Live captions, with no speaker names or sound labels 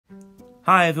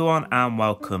Hi everyone and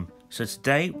welcome. So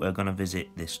today we're going to visit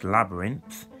this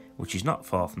labyrinth, which is not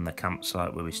far from the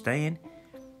campsite where we're staying.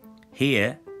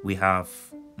 Here we have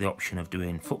the option of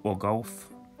doing football, golf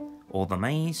or the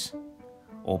maze,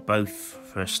 or both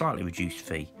for a slightly reduced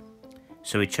fee.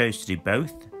 So we chose to do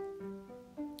both.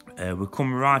 We'll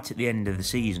come right at the end of the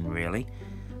season really,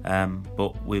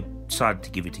 but we decided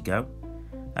to give it a go.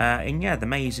 And yeah, the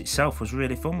maze itself was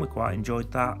really fun, we quite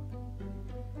enjoyed that.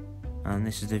 And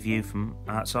this is the view from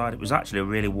outside. It was actually a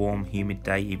really warm, humid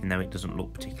day, even though it doesn't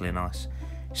look particularly nice.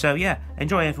 So yeah,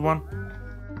 enjoy everyone.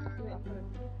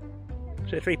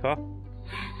 Is it a 3-par?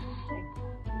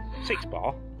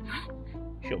 6-par?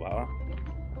 Sure about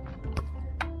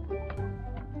that.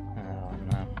 Oh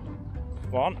no.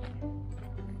 1.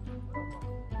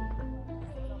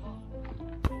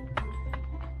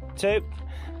 2.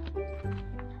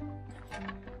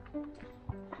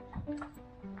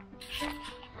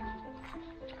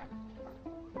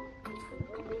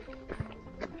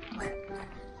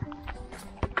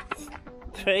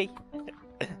 3.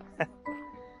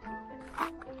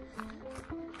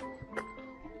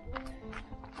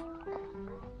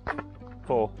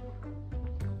 4.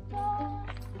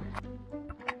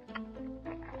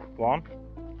 1.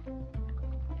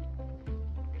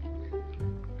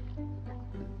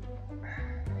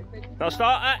 Not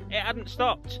start. It hadn't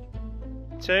stopped.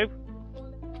 2.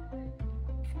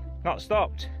 Not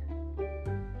stopped.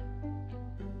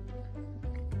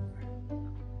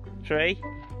 3.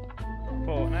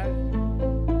 4 now.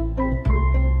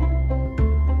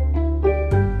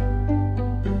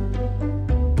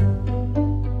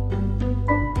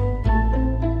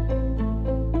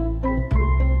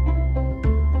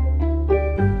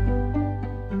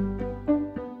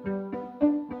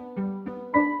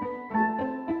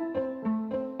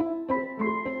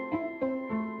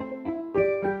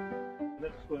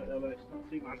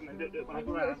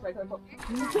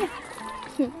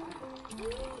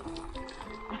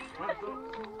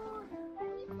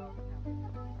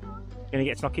 Gonna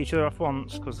get to knock each other off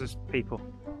once because there's people.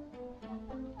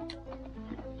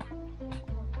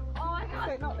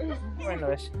 Go in,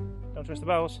 Lewis. Don't twist the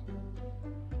bells.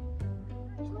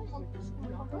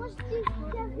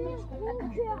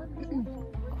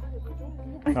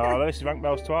 Oh, Lewis has rang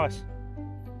bells twice.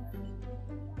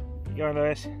 Keep going,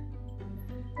 Lewis.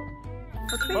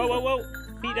 Whoa, whoa, whoa!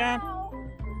 Feet down.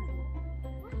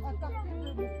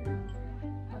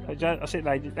 That's it,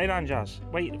 lay down, Jazz.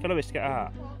 Wait for Lewis to get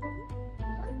out.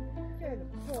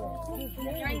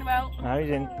 No, he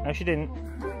didn't. No, she didn't.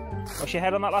 What's your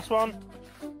head on that last one?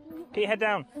 Keep your head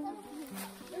down.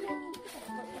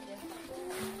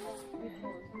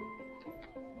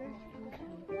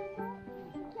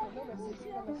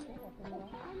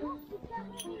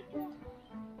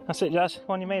 That's it, Jazz. Come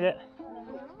on, you made it.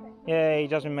 Yay,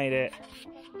 Jasmine made it.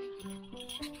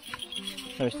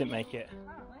 Lewis didn't make it.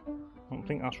 I don't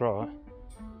think that's right.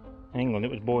 In England,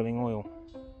 it was boiling oil.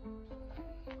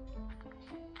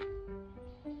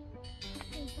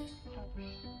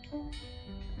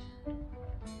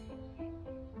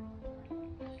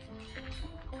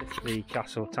 It's the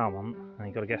castle of Talmont, and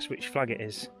you've got to guess which flag it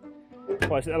is.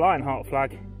 What is it, the Lionheart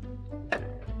flag?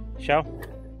 Shell?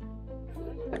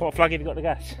 What flag have you got to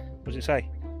guess? What does it say?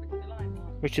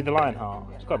 Which is the Lionheart?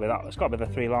 It's got to be that. It's got to be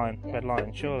the 3 red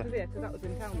lions, surely. Yeah, because that was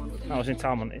in Talmont. That was in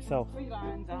Talmont itself. 3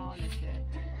 lions are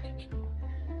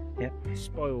Yep.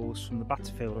 Spoils from the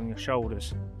battlefield on your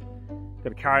shoulders. Got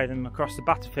to carry them across the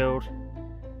battlefield.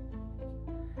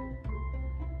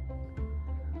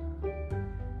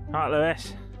 Right,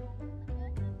 Lewis.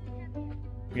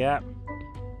 Yeah.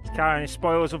 He's carrying his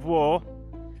spoils of war.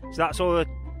 So that's all the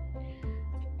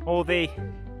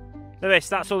Lewis,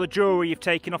 that's all the jewellery you've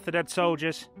taken off the dead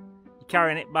soldiers. You're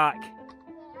carrying it back.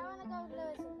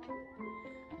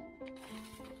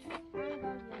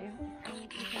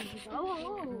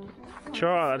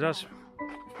 Sure, that does.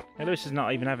 Yeah, Lewis is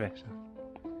not even heavy. So.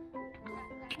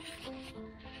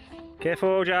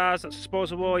 Careful, Jazz, that's the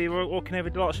spoils of war. You're walking over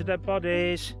lots of dead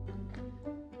bodies.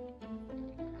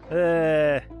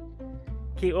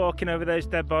 Keep walking over those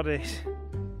dead bodies.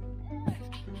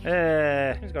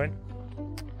 Who's going?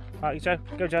 Right, Joe,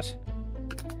 go, Jazz.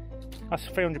 That's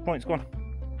 300 points, go on.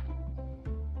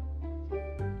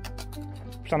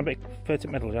 Stand a bit further to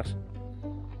the middle, Jazz.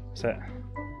 That's it.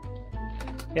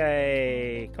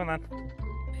 Yay! Come on then.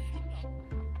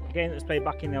 The game that was played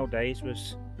back in the old days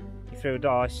was you threw a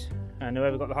dice and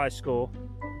whoever got the highest score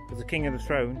was the king of the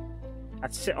throne,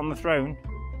 had to sit on the throne,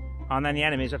 and then the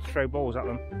enemies had to throw balls at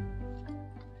them.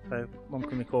 So Mum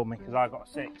can record me because I got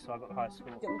a 6, so I got the highest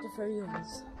score. Get me to throw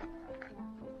yours.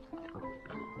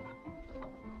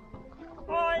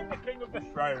 I'm the king of the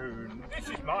throne. This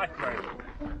is my throne.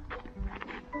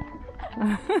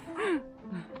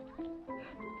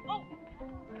 Oh.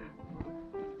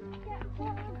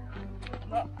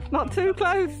 Not too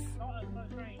close. Not at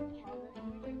close range.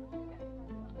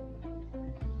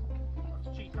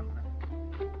 That's cheap, isn't it?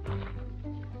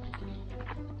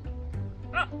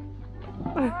 Ah.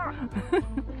 Ah.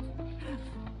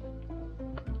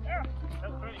 Yeah,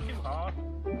 don't throw it too hard.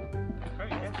 Throw it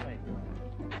gently.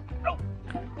 Oh.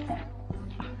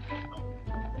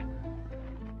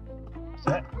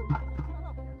 Set.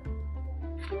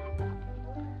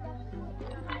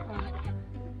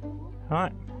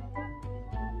 Right.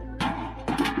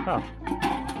 Oh.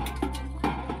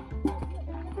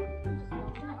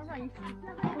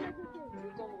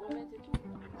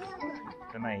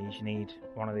 For me, you need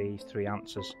one of these 3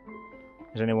 answers.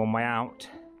 There's only one way out.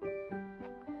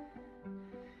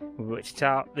 We've worked it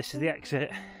out. This is the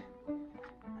exit.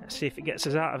 Let's see if it gets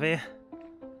us out of here.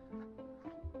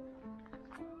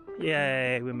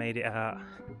 Yay, we made it out.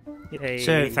 Yay.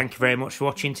 So, thank you very much for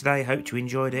watching today. Hope you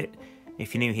enjoyed it.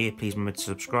 If you're new here, please remember to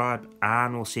subscribe,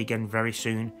 and we'll see you again very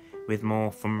soon with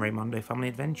more from Raymondo Family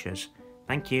Adventures.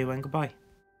 Thank you and goodbye.